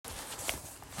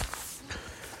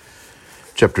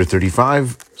Chapter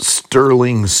 35,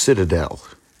 Stirling Citadel.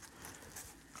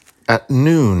 At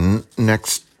noon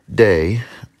next day,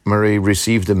 Murray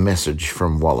received a message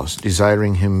from Wallace,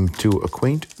 desiring him to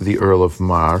acquaint the Earl of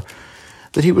Mar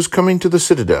that he was coming to the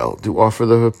Citadel to offer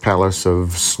the palace of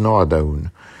Snawdoun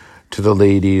to the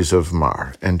ladies of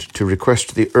Mar, and to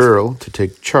request the Earl to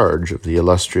take charge of the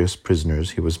illustrious prisoners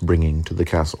he was bringing to the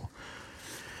castle.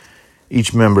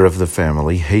 Each member of the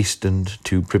family hastened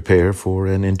to prepare for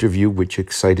an interview which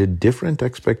excited different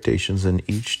expectations in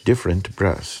each different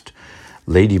breast.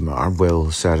 Lady Mar,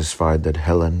 well satisfied that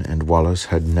Helen and Wallace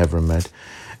had never met,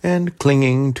 and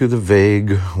clinging to the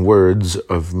vague words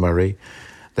of Murray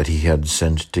that he had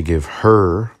sent to give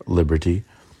her liberty,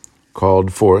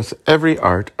 called forth every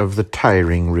art of the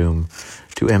tiring room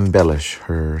to embellish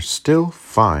her still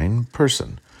fine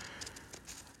person.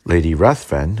 Lady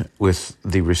Ruthven, with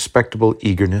the respectable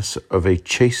eagerness of a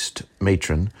chaste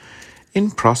matron, in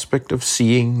prospect of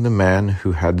seeing the man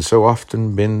who had so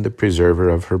often been the preserver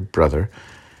of her brother,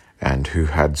 and who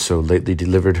had so lately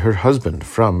delivered her husband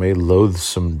from a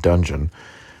loathsome dungeon,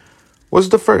 was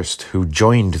the first who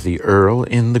joined the Earl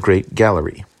in the great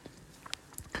gallery.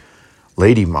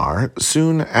 Lady Mar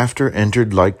soon after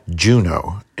entered like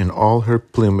Juno in all her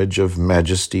plumage of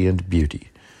majesty and beauty.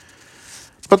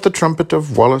 But the trumpet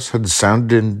of Wallace had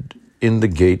sounded in the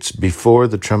gates before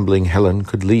the trembling Helen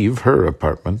could leave her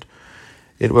apartment.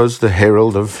 It was the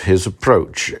herald of his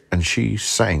approach, and she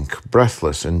sank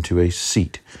breathless into a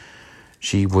seat.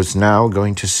 She was now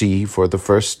going to see for the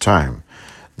first time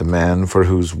the man for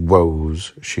whose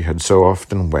woes she had so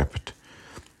often wept,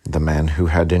 the man who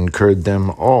had incurred them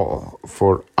all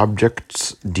for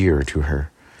objects dear to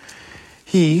her.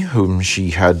 He whom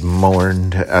she had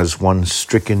mourned as one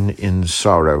stricken in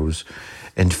sorrows,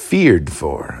 and feared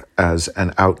for as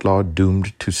an outlaw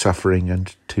doomed to suffering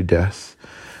and to death,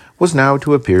 was now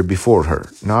to appear before her,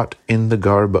 not in the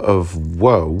garb of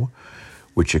woe,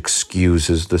 which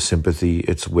excuses the sympathy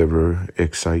its wearer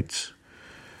excites,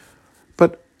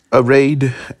 but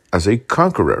arrayed as a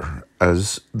conqueror,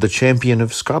 as the champion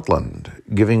of Scotland,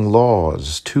 giving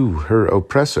laws to her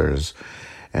oppressors,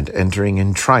 and entering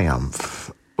in triumph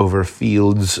over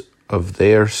fields of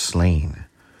their slain.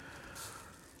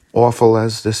 Awful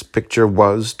as this picture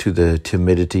was to the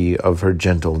timidity of her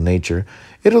gentle nature,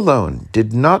 it alone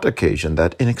did not occasion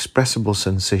that inexpressible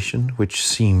sensation which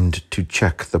seemed to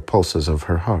check the pulses of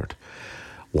her heart.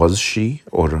 Was she,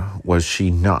 or was she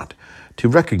not, to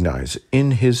recognize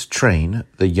in his train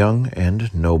the young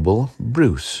and noble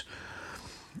Bruce?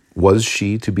 Was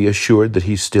she to be assured that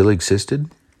he still existed?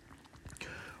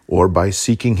 Or by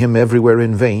seeking him everywhere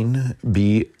in vain,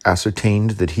 be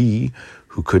ascertained that he,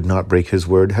 who could not break his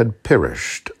word, had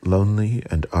perished, lonely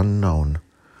and unknown?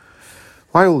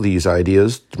 While these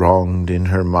ideas thronged in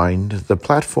her mind, the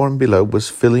platform below was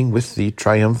filling with the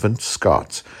triumphant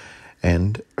Scots,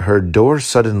 and, her door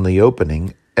suddenly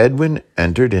opening, Edwin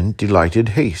entered in delighted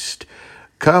haste.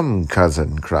 "Come,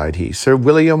 cousin," cried he, "Sir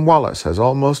William Wallace has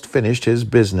almost finished his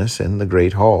business in the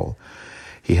great hall.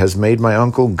 He has made my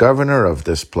uncle governor of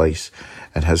this place,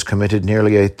 and has committed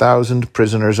nearly 1,000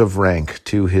 prisoners of rank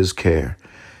to his care.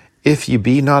 If ye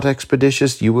be not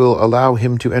expeditious, you will allow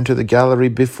him to enter the gallery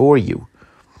before you."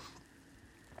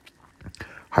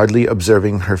 Hardly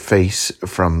observing her face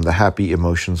from the happy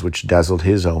emotions which dazzled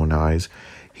his own eyes,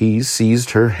 he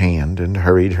seized her hand and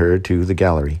hurried her to the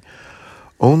gallery.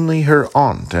 Only her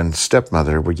aunt and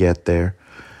stepmother were yet there.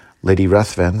 Lady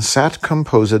Ruthven sat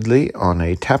composedly on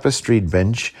a tapestried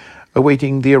bench,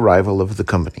 awaiting the arrival of the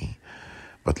company.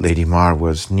 But Lady Mar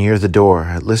was near the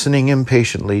door, listening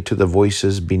impatiently to the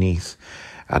voices beneath.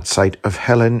 At sight of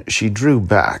Helen she drew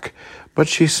back, but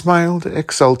she smiled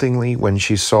exultingly when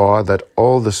she saw that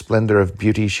all the splendor of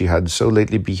beauty she had so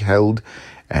lately beheld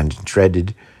and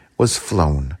dreaded was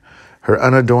flown. Her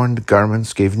unadorned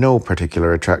garments gave no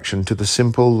particular attraction to the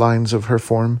simple lines of her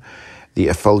form. The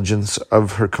effulgence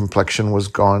of her complexion was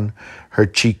gone, her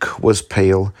cheek was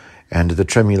pale, and the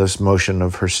tremulous motion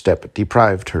of her step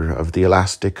deprived her of the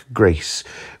elastic grace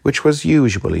which was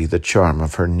usually the charm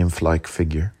of her nymph-like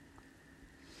figure.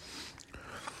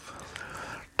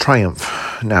 Triumph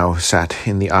now sat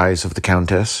in the eyes of the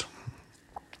Countess,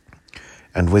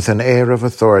 and with an air of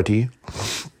authority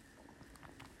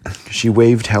she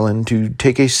waved Helen to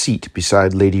take a seat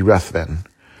beside Lady Ruthven.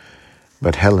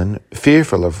 But Helen,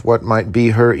 fearful of what might be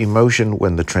her emotion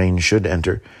when the train should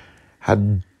enter,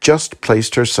 had just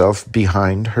placed herself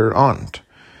behind her aunt,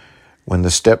 when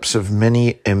the steps of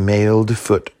many a mailed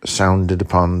foot sounded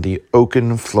upon the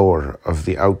oaken floor of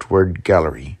the outward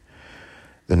gallery.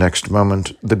 The next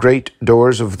moment the great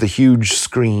doors of the huge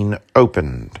screen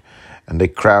opened, and a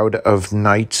crowd of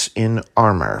knights in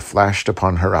armor flashed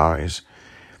upon her eyes.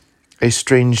 A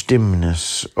strange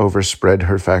dimness overspread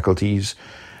her faculties,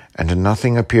 and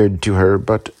nothing appeared to her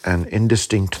but an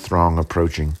indistinct throng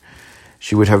approaching.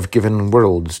 She would have given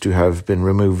worlds to have been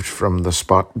removed from the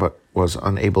spot, but was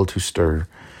unable to stir,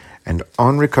 and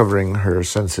on recovering her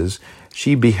senses,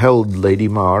 she beheld Lady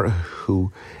Mar,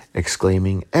 who,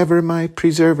 exclaiming, "Ever my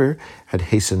preserver,"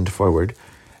 had hastened forward,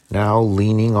 now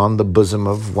leaning on the bosom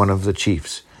of one of the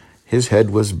chiefs. His head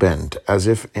was bent, as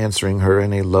if answering her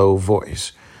in a low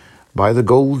voice. By the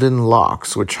golden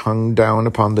locks which hung down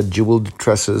upon the jewelled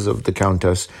tresses of the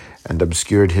countess and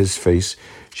obscured his face,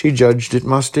 she judged it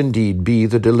must indeed be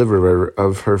the deliverer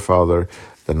of her father,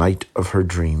 the knight of her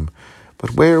dream.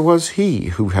 But where was he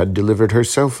who had delivered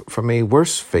herself from a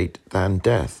worse fate than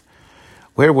death?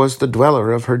 Where was the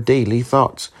dweller of her daily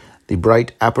thoughts, the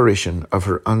bright apparition of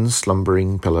her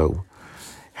unslumbering pillow?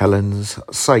 Helen's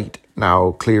sight,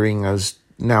 now clearing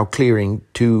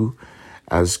to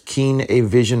as keen a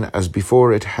vision as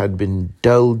before it had been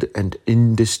dulled and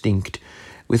indistinct,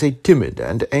 with a timid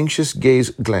and anxious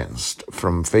gaze glanced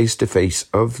from face to face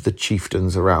of the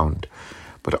chieftains around.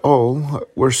 But all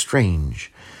were strange.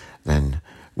 Then,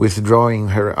 withdrawing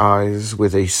her eyes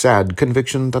with a sad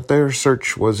conviction that their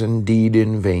search was indeed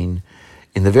in vain,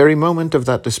 in the very moment of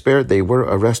that despair they were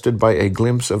arrested by a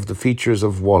glimpse of the features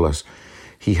of Wallace.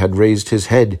 He had raised his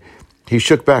head. He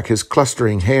shook back his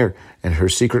clustering hair, and her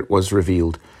secret was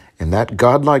revealed. In that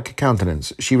godlike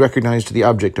countenance she recognized the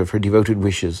object of her devoted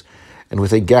wishes, and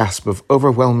with a gasp of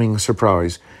overwhelming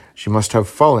surprise she must have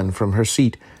fallen from her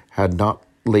seat, had not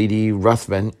Lady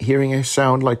Ruthven, hearing a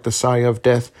sound like the sigh of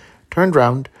death, turned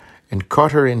round and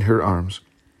caught her in her arms.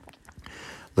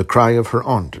 The cry of her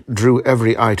aunt drew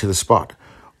every eye to the spot.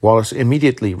 Wallace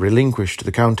immediately relinquished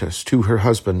the countess to her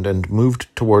husband and moved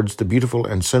towards the beautiful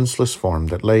and senseless form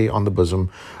that lay on the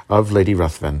bosom of Lady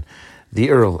Ruthven. The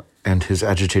earl and his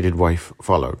agitated wife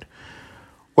followed.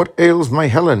 "What ails my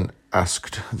Helen?"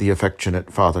 asked the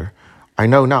affectionate father. "I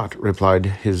know not," replied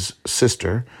his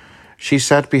sister. "She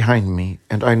sat behind me,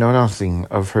 and I knew nothing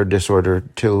of her disorder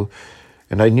till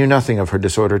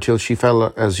she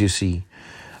fell, as you see."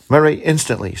 Murray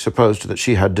instantly supposed that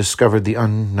she had discovered the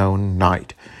unknown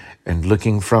knight, and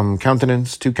looking from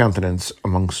countenance to countenance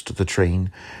amongst the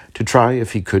train, to try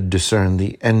if he could discern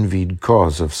the envied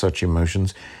cause of such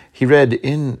emotions, he read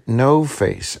in no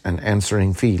face an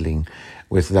answering feeling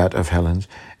with that of Helen's,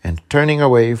 and turning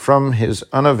away from his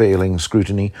unavailing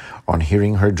scrutiny on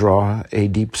hearing her draw a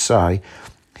deep sigh,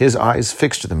 his eyes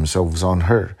fixed themselves on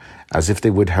her, as if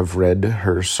they would have read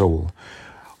her soul.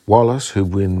 Wallace,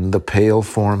 who in the pale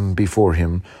form before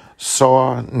him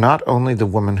saw not only the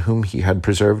woman whom he had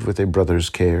preserved with a brother's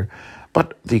care,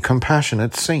 but the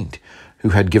compassionate saint who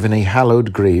had given a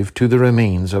hallowed grave to the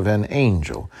remains of an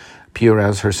angel, pure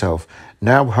as herself,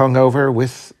 now hung over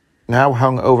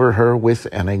her with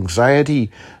an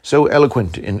anxiety so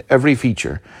eloquent in every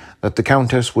feature that the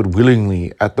countess would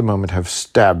willingly at the moment have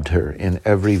stabbed her in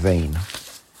every vein.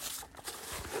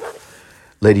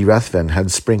 Lady Ruthven had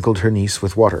sprinkled her niece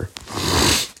with water.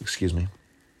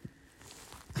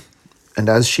 And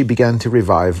as she began to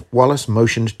revive, Wallace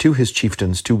motioned to his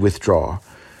chieftains to withdraw.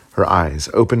 Her eyes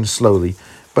opened slowly,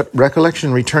 but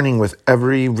recollection returning with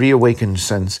every reawakened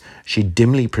sense, she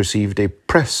dimly perceived a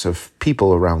press of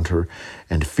people around her,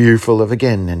 and fearful of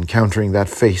again encountering that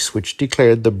face which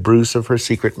declared the Bruce of her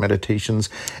secret meditations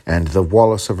and the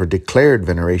Wallace of her declared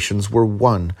venerations were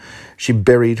one, she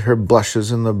buried her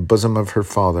blushes in the bosom of her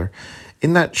father.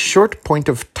 In that short point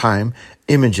of time,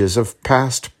 images of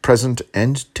past, present,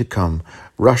 and to come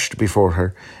rushed before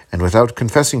her, and without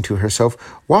confessing to herself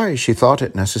why she thought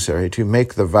it necessary to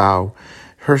make the vow,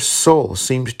 her soul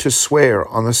seemed to swear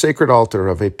on the sacred altar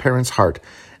of a parent's heart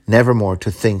nevermore to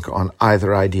think on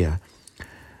either idea.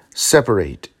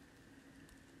 Separate.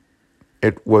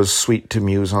 It was sweet to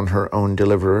muse on her own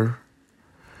deliverer.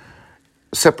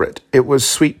 Separate. It was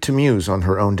sweet to muse on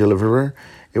her own deliverer.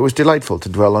 It was delightful to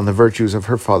dwell on the virtues of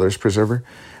her father's preserver,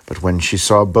 but when she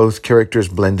saw both characters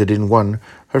blended in one,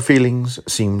 her feelings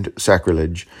seemed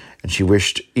sacrilege, and she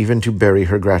wished even to bury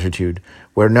her gratitude,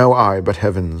 where no eye but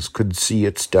heaven's could see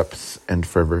its depth and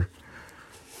fervor.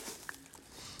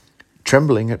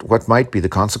 Trembling at what might be the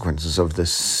consequences of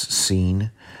this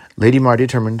scene, Lady Mar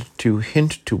determined to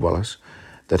hint to Wallace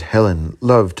that Helen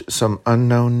loved some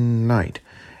unknown knight,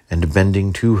 and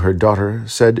bending to her daughter,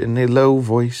 said in a low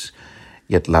voice,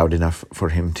 yet loud enough for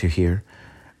him to hear,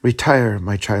 "Retire,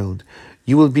 my child.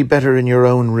 You will be better in your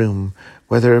own room,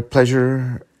 whether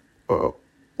pleasure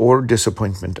or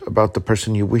disappointment about the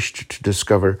person you wished to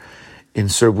discover in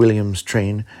Sir William's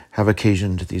train have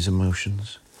occasioned these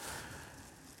emotions."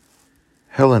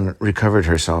 Helen recovered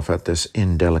herself at this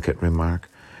indelicate remark,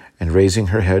 and raising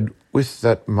her head with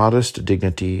that modest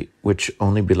dignity which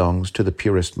only belongs to the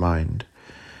purest mind,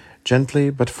 gently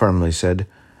but firmly said,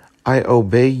 "I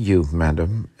obey you,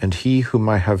 madam, and he whom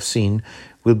I have seen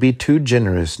will be too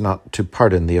generous not to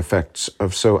pardon the effects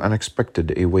of so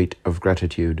unexpected a weight of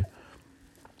gratitude."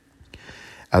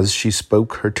 As she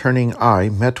spoke, her turning eye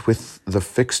met with the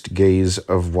fixed gaze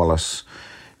of Wallace.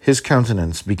 His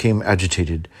countenance became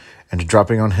agitated, and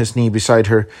dropping on his knee beside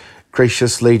her,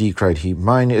 "Gracious lady," cried he,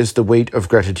 "mine is the weight of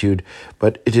gratitude,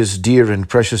 but it is dear and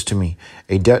precious to me,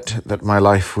 a debt that my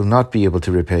life will not be able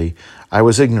to repay. I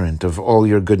was ignorant of all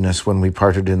your goodness when we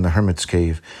parted in the hermit's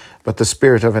cave, but the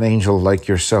spirit of an angel like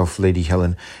yourself, Lady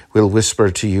Helen, will whisper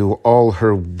to you all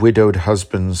her widowed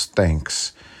husband's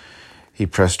thanks." He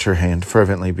pressed her hand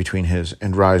fervently between his,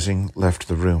 and rising, left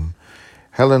the room.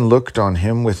 Helen looked on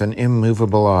him with an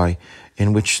immovable eye,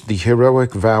 in which the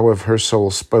heroic vow of her soul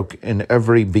spoke in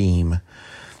every beam.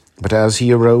 But as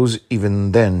he arose,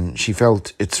 even then she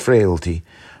felt its frailty,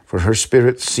 for her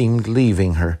spirit seemed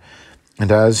leaving her,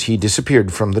 and as he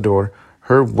disappeared from the door,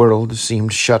 her world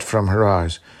seemed shut from her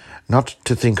eyes. Not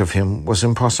to think of him was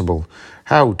impossible.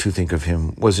 How to think of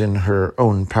him was in her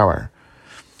own power.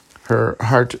 Her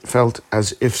heart felt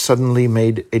as if suddenly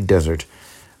made a desert,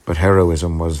 but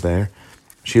heroism was there.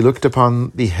 She looked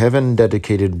upon the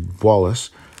heaven-dedicated Wallace,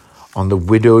 on the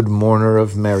widowed mourner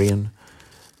of Marian,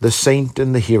 the saint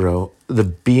and the hero, the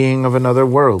being of another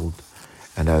world,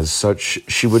 and as such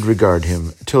she would regard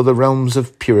him, till in the realms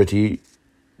of purity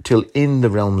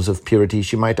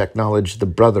she might acknowledge the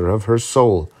brother of her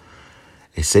soul.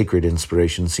 A sacred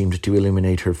inspiration seemed to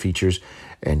illuminate her features,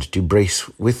 and to brace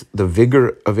with the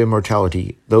vigor of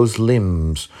immortality those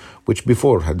limbs which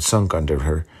before had sunk under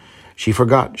her. She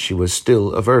forgot she was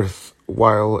still of earth,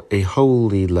 while a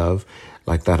holy love,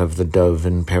 like that of the dove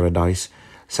in paradise,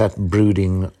 sat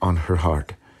brooding on her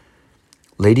heart.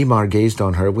 Lady Mar gazed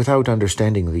on her without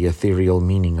understanding the ethereal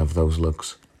meaning of those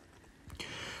looks.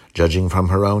 Judging from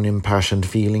her own impassioned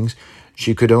feelings,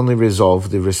 she could only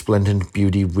resolve the resplendent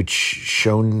beauty which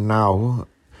shone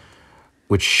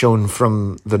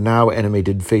from the now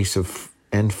animated face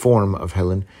and form of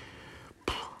Helen.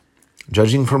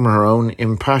 Judging from her own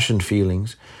impassioned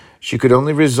feelings, she could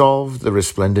only resolve the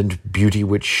resplendent beauty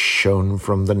which shone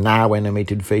from the now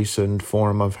animated face and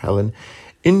form of Helen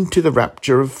into the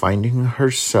rapture of finding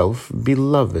herself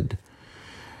beloved.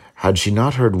 Had she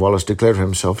not heard Wallace declare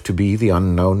himself to be the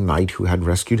unknown knight who had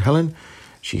rescued Helen?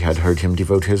 She had heard him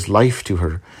devote his life to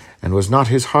her, and was not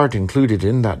his heart included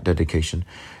in that dedication?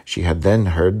 She had then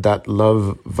heard that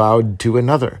love vowed to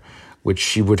another, which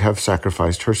she would have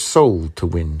sacrificed her soul to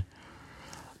win.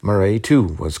 Murray,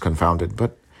 too, was confounded,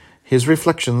 but his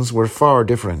reflections were far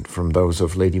different from those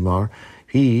of Lady Mar.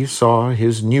 He saw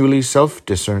his newly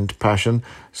self-discerned passion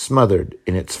smothered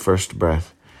in its first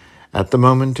breath. At the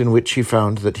moment in which he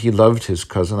found that he loved his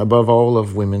cousin above all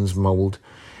of women's mould,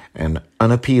 an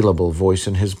unappealable voice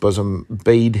in his bosom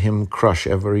bade him crush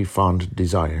every fond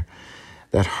desire.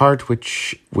 That heart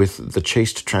which, with the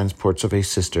chaste transports of a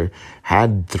sister,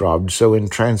 had throbbed so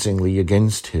entrancingly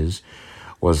against his,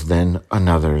 was then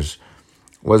another's,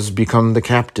 was become the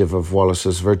captive of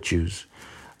Wallace's virtues,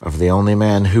 of the only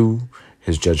man who,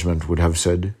 his judgment would have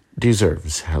said,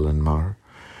 deserves Helen Mar.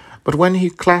 But when he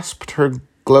clasped her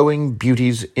glowing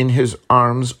beauties in his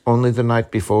arms only the night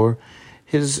before,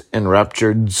 his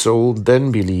enraptured soul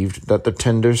then believed that the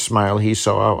tender smile he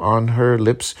saw on her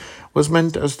lips was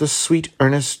meant as the sweet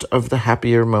earnest of the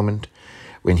happier moment,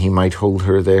 when he might hold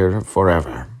her there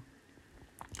forever.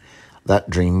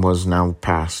 That dream was now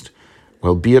past.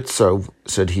 "Well, be it so,"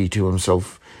 said he to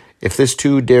himself. "If this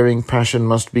too daring passion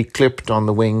must be clipped on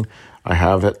the wing, I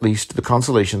have at least the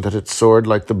consolation that it soared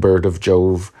like the bird of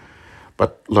Jove.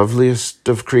 But loveliest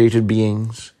of created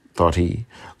beings," thought he,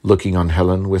 looking on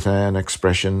Helen with an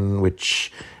expression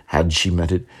which, had she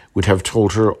met it, would have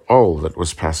told her all that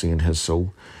was passing in his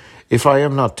soul, "if I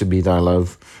am not to be thy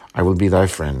love, I will be thy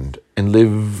friend, and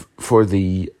live for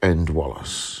thee and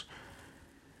Wallace."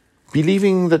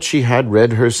 Believing that she had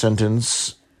read her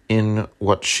sentence in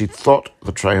what she thought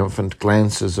the triumphant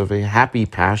glances of a happy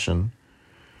passion,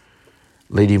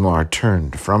 Lady Mar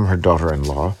turned from her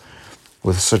daughter-in-law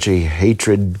with such a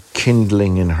hatred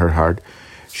kindling in her heart,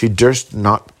 she durst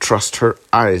not trust her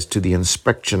eyes to the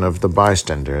inspection of the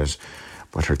bystanders,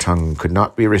 but her tongue could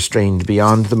not be restrained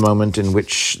beyond the moment in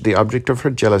which the object of her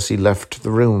jealousy left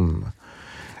the room.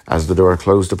 As the door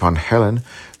closed upon Helen,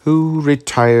 who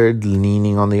retired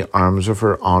leaning on the arms of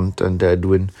her aunt and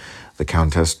Edwin, the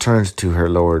Countess turned to her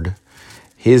lord.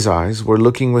 His eyes were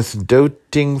looking with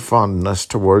doting fondness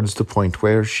towards the point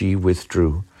where she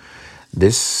withdrew.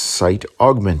 This sight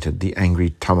augmented the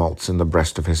angry tumults in the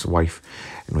breast of his wife,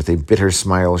 and with a bitter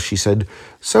smile she said,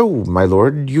 "So, my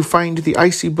lord, you find the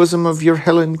icy bosom of your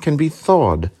Helen can be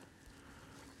thawed."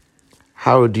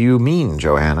 "How do you mean,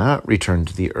 Joanna?" returned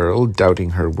the Earl,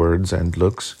 doubting her words and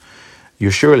looks.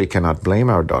 "You surely cannot blame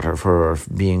our daughter for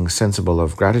being sensible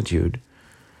of gratitude."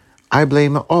 "I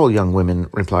blame all young women,"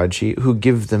 replied she, "who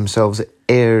give themselves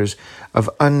airs of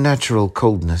unnatural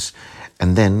coldness,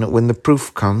 and then, when the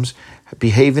proof comes,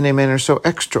 behave in a manner so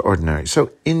extraordinary, so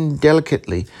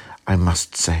indelicately, I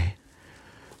must say."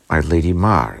 "My Lady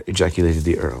Mar," ejaculated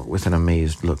the Earl, with an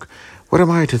amazed look, "what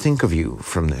am I to think of you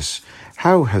from this?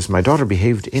 How has my daughter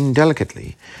behaved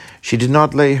indelicately? She did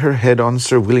not lay her head on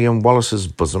Sir William Wallace's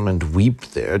bosom and weep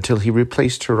there till he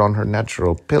replaced her on her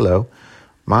natural pillow,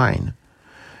 mine.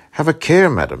 Have a care,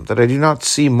 madam, that I do not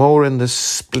see more in this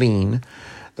spleen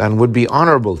than would be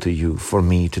honourable to you for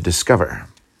me to discover."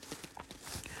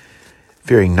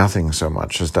 Fearing nothing so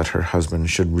much as that her husband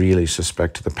should really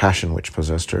suspect the passion which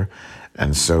possessed her,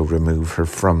 and so remove her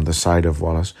from the side of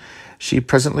Wallace, she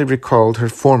presently recalled her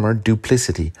former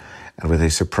duplicity, and with a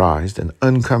surprised and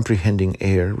uncomprehending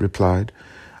air replied,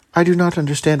 "I do not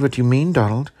understand what you mean,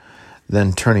 Donald."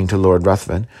 Then turning to Lord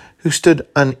Ruthven, who stood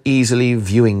uneasily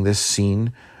viewing this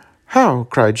scene, "How,"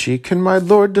 cried she, "can my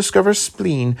lord discover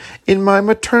spleen in my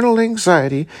maternal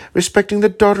anxiety respecting the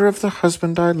daughter of the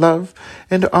husband I love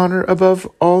and honour above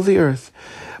all the earth?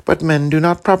 But men do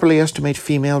not properly estimate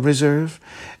female reserve.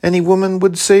 Any woman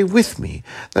would say with me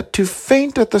that to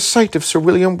faint at the sight of Sir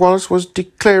William Wallace was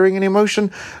declaring an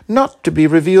emotion not to be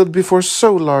revealed before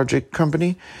so large a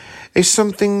company, a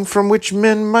something from which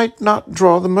men might not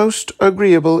draw the most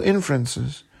agreeable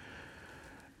inferences."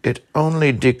 "It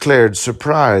only declared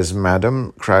surprise,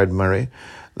 madam," cried Murray,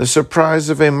 "the surprise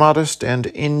of a modest and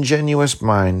ingenuous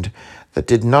mind that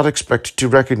did not expect to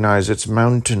recognize its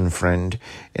mountain friend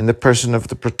in the person of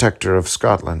the Protector of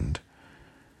Scotland."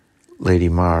 Lady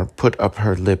Mar put up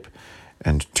her lip,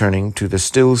 and turning to the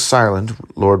still silent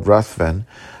Lord Ruthven,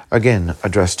 again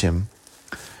addressed him.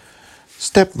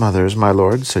 "Stepmothers, my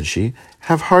lord," said she,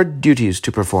 "have hard duties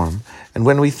to perform, and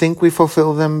when we think we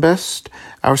fulfill them best,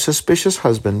 our suspicious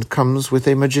husband comes with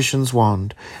a magician's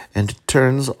wand, and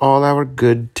turns all our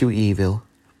good to evil."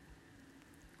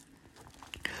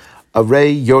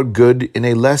 "Array your good in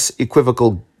a less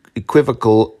equivocal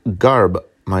garb,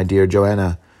 my dear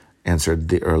Joanna," answered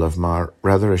the Earl of Mar,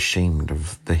 rather ashamed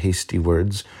of the hasty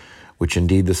words, which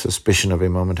indeed the suspicion of a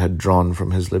moment had drawn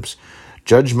from his lips.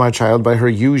 "Judge my child by her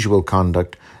usual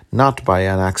conduct, not by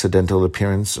an accidental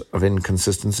appearance of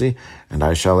inconsistency, and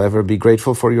I shall ever be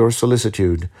grateful for your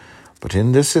solicitude. But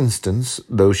in this instance,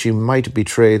 though she might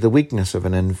betray the weakness of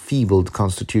an enfeebled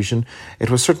constitution, it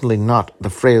was certainly not the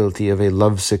frailty of a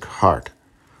lovesick heart."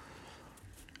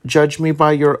 "Judge me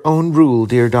by your own rule,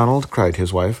 dear Donald," cried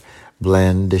his wife,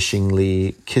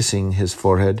 blandishingly kissing his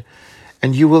forehead,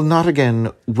 "and you will not again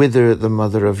wither the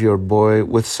mother of your boy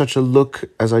with such a look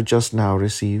as I just now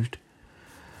received."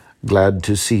 Glad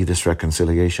to see this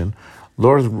reconciliation,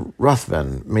 Lord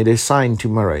Ruthven made a sign to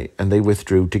Murray, and they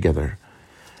withdrew together.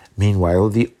 Meanwhile,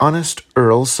 the honest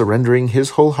Earl, surrendering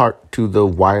his whole heart to the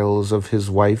wiles of his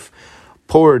wife,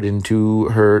 poured into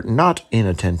her not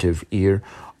inattentive ear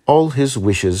all his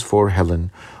wishes for Helen,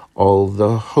 all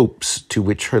the hopes to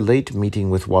which her late meeting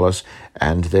with Wallace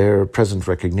and their present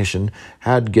recognition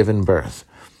had given birth.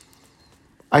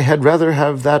 "I had rather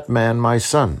have that man my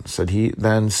son," said he,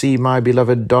 "than see my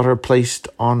beloved daughter placed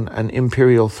on an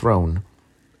imperial throne."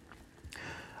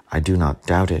 "I do not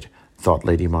doubt it," thought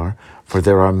Lady Mar, "for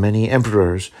there are many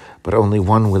emperors, but only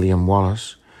one William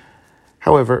Wallace."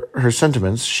 However, her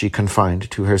sentiments she confined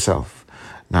to herself,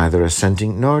 neither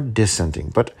assenting nor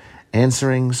dissenting, but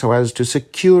answering so as to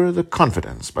secure the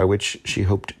confidence by which she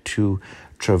hoped to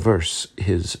traverse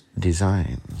his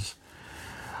designs.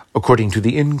 According to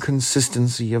the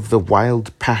inconsistency of the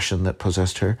wild passion that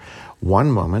possessed her, one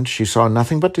moment she saw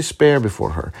nothing but despair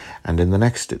before her, and in the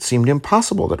next it seemed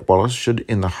impossible that Wallace should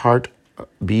in heart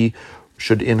be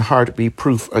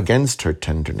proof against her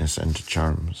tenderness and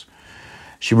charms.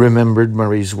 She remembered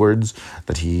Murray's words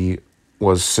that he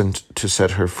was sent to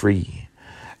set her free,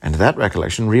 and that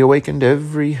recollection reawakened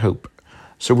every hope.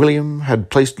 Sir William had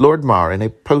placed Lord Mar in a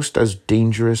post as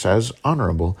dangerous as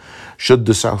honourable. Should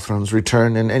the Southrons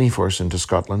return in any force into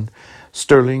Scotland,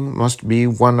 Stirling must be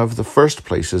one of the first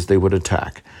places they would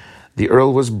attack. The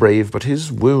Earl was brave, but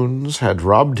his wounds had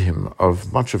robbed him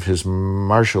of much of his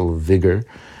martial vigour.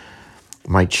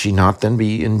 Might she not then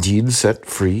be indeed set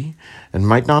free? And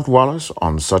might not Wallace,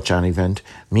 on such an event,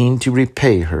 mean to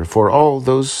repay her for all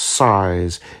those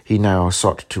sighs he now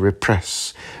sought to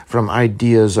repress from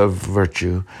ideas of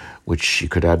virtue, which she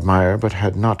could admire but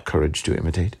had not courage to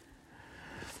imitate.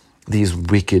 These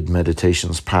wicked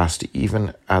meditations passed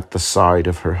even at the side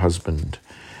of her husband,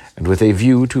 and with a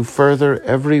view to further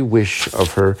every wish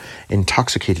of her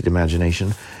intoxicated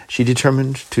imagination, she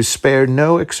determined to spare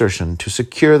no exertion to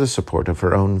secure the support of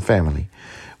her own family,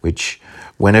 which,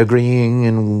 when agreeing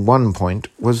in one point,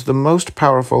 was the most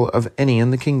powerful of any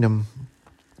in the kingdom.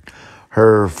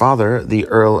 Her father, the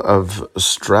Earl of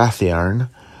Strathiarn,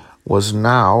 was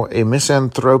now a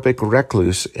misanthropic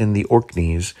recluse in the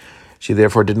Orkneys. She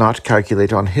therefore did not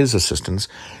calculate on his assistance,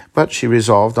 but she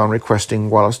resolved on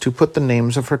requesting Wallace to put the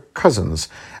names of her cousins,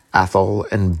 Athol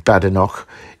and Badenoch,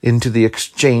 into the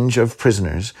exchange of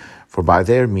prisoners, for by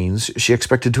their means she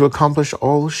expected to accomplish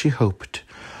all she hoped.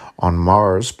 On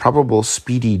Mar's probable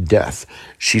speedy death,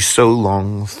 she so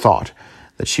long thought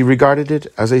that she regarded it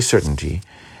as a certainty,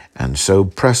 and so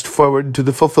pressed forward to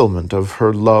the fulfillment of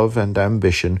her love and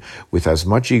ambition with as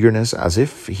much eagerness as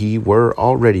if he were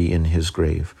already in his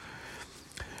grave.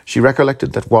 She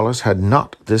recollected that Wallace had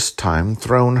not this time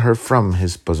thrown her from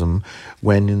his bosom,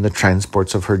 when in the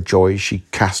transports of her joy she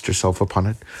cast herself upon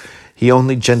it. He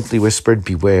only gently whispered,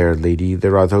 "Beware, lady,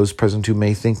 there are those present who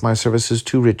may think my services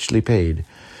too richly paid."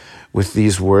 With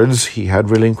these words he had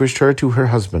relinquished her to her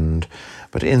husband,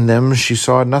 but in them she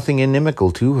saw nothing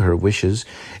inimical to her wishes.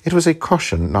 It was a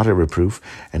caution, not a reproof,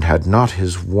 and had not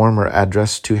his warmer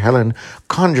address to Helen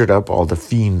conjured up all the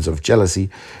fiends of jealousy,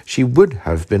 she would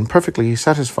have been perfectly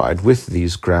satisfied with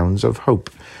these grounds of hope,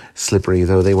 slippery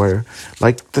though they were,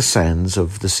 like the sands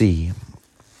of the sea.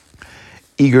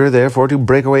 Eager, therefore, to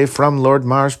break away from Lord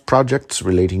Mar's projects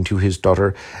relating to his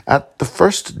daughter, at the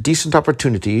first decent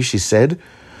opportunity she said,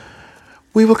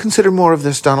 "We will consider more of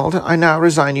this, Donald. I now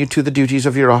resign you to the duties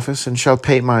of your office, and shall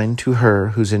pay mine to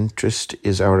her whose interest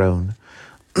is our own."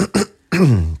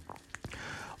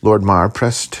 Lord Mar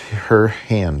pressed her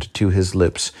hand to his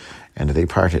lips, and they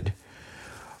parted.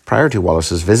 Prior to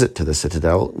Wallace's visit to the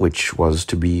citadel, which was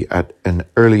to be at an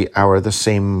early hour the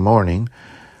same morning,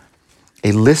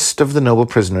 a list of the noble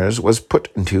prisoners was put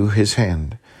into his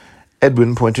hand.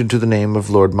 Edwin pointed to the name of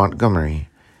Lord Montgomery.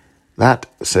 "That,"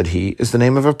 said he, "is the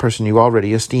name of a person you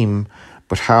already esteem.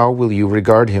 But how will you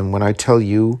regard him when I tell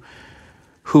you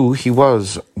who he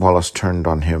was?" Wallace turned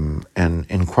on him an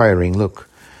inquiring look.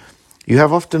 "You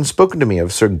have often spoken to me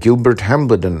of Sir Gilbert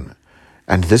Hambledon."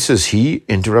 "And this is he?"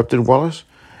 interrupted Wallace.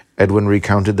 Edwin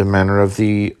recounted the manner of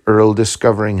the Earl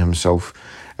discovering himself,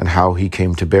 and how he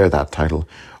came to bear that title.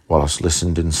 Wallace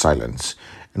listened in silence,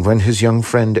 and when his young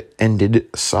friend ended,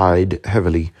 sighed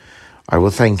heavily. "I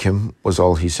will thank him," was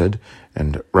all he said,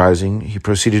 and, rising, he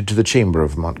proceeded to the chamber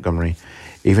of Montgomery.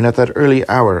 Even at that early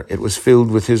hour it was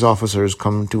filled with his officers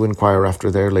come to inquire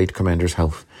after their late commander's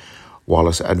health.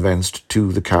 Wallace advanced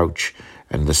to the couch,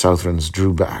 and the Southrons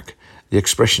drew back. The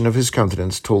expression of his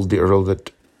countenance told the Earl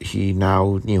that he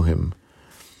now knew him.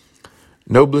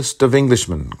 "Noblest of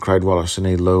Englishmen," cried Wallace in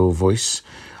a low voice,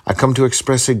 "I come to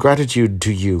express a gratitude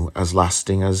to you as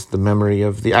lasting as the memory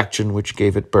of the action which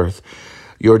gave it birth.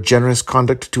 Your generous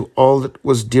conduct to all that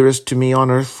was dearest to me on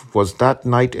earth was that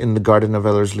night in the garden of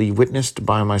Ellerslie witnessed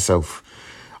by myself.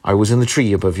 I was in the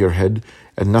tree above your head,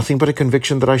 and nothing but a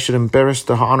conviction that I should embarrass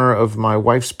the honour of my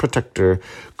wife's protector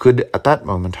could at that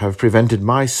moment have prevented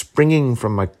my springing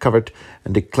from my covert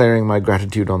and declaring my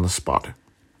gratitude on the spot.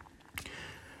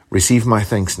 Receive my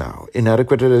thanks now,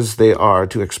 inadequate as they are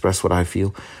to express what I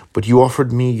feel, but you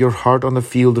offered me your heart on the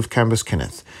field of Cambus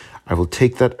Kenneth. I will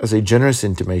take that as a generous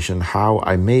intimation how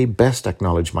I may best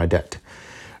acknowledge my debt.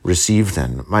 Receive,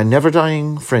 then, my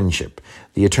never-dying friendship,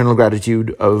 the eternal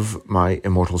gratitude of my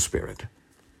immortal spirit."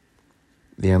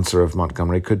 The answer of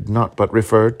Montgomery could not but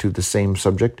refer to the same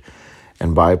subject,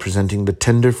 and by presenting the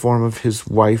tender form of his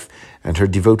wife and her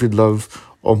devoted love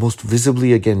almost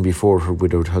visibly again before her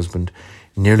widowed husband,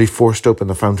 nearly forced open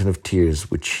the fountain of tears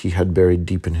which he had buried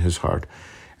deep in his heart,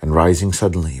 and rising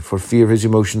suddenly, for fear his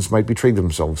emotions might betray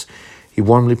themselves, he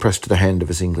warmly pressed the hand of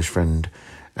his English friend,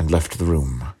 and left the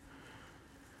room.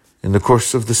 In the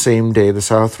course of the same day the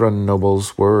Southron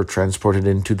nobles were transported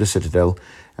into the citadel,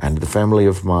 and the family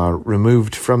of Mar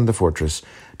removed from the fortress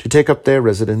to take up their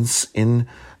residence in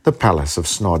the palace of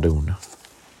Snawdoun.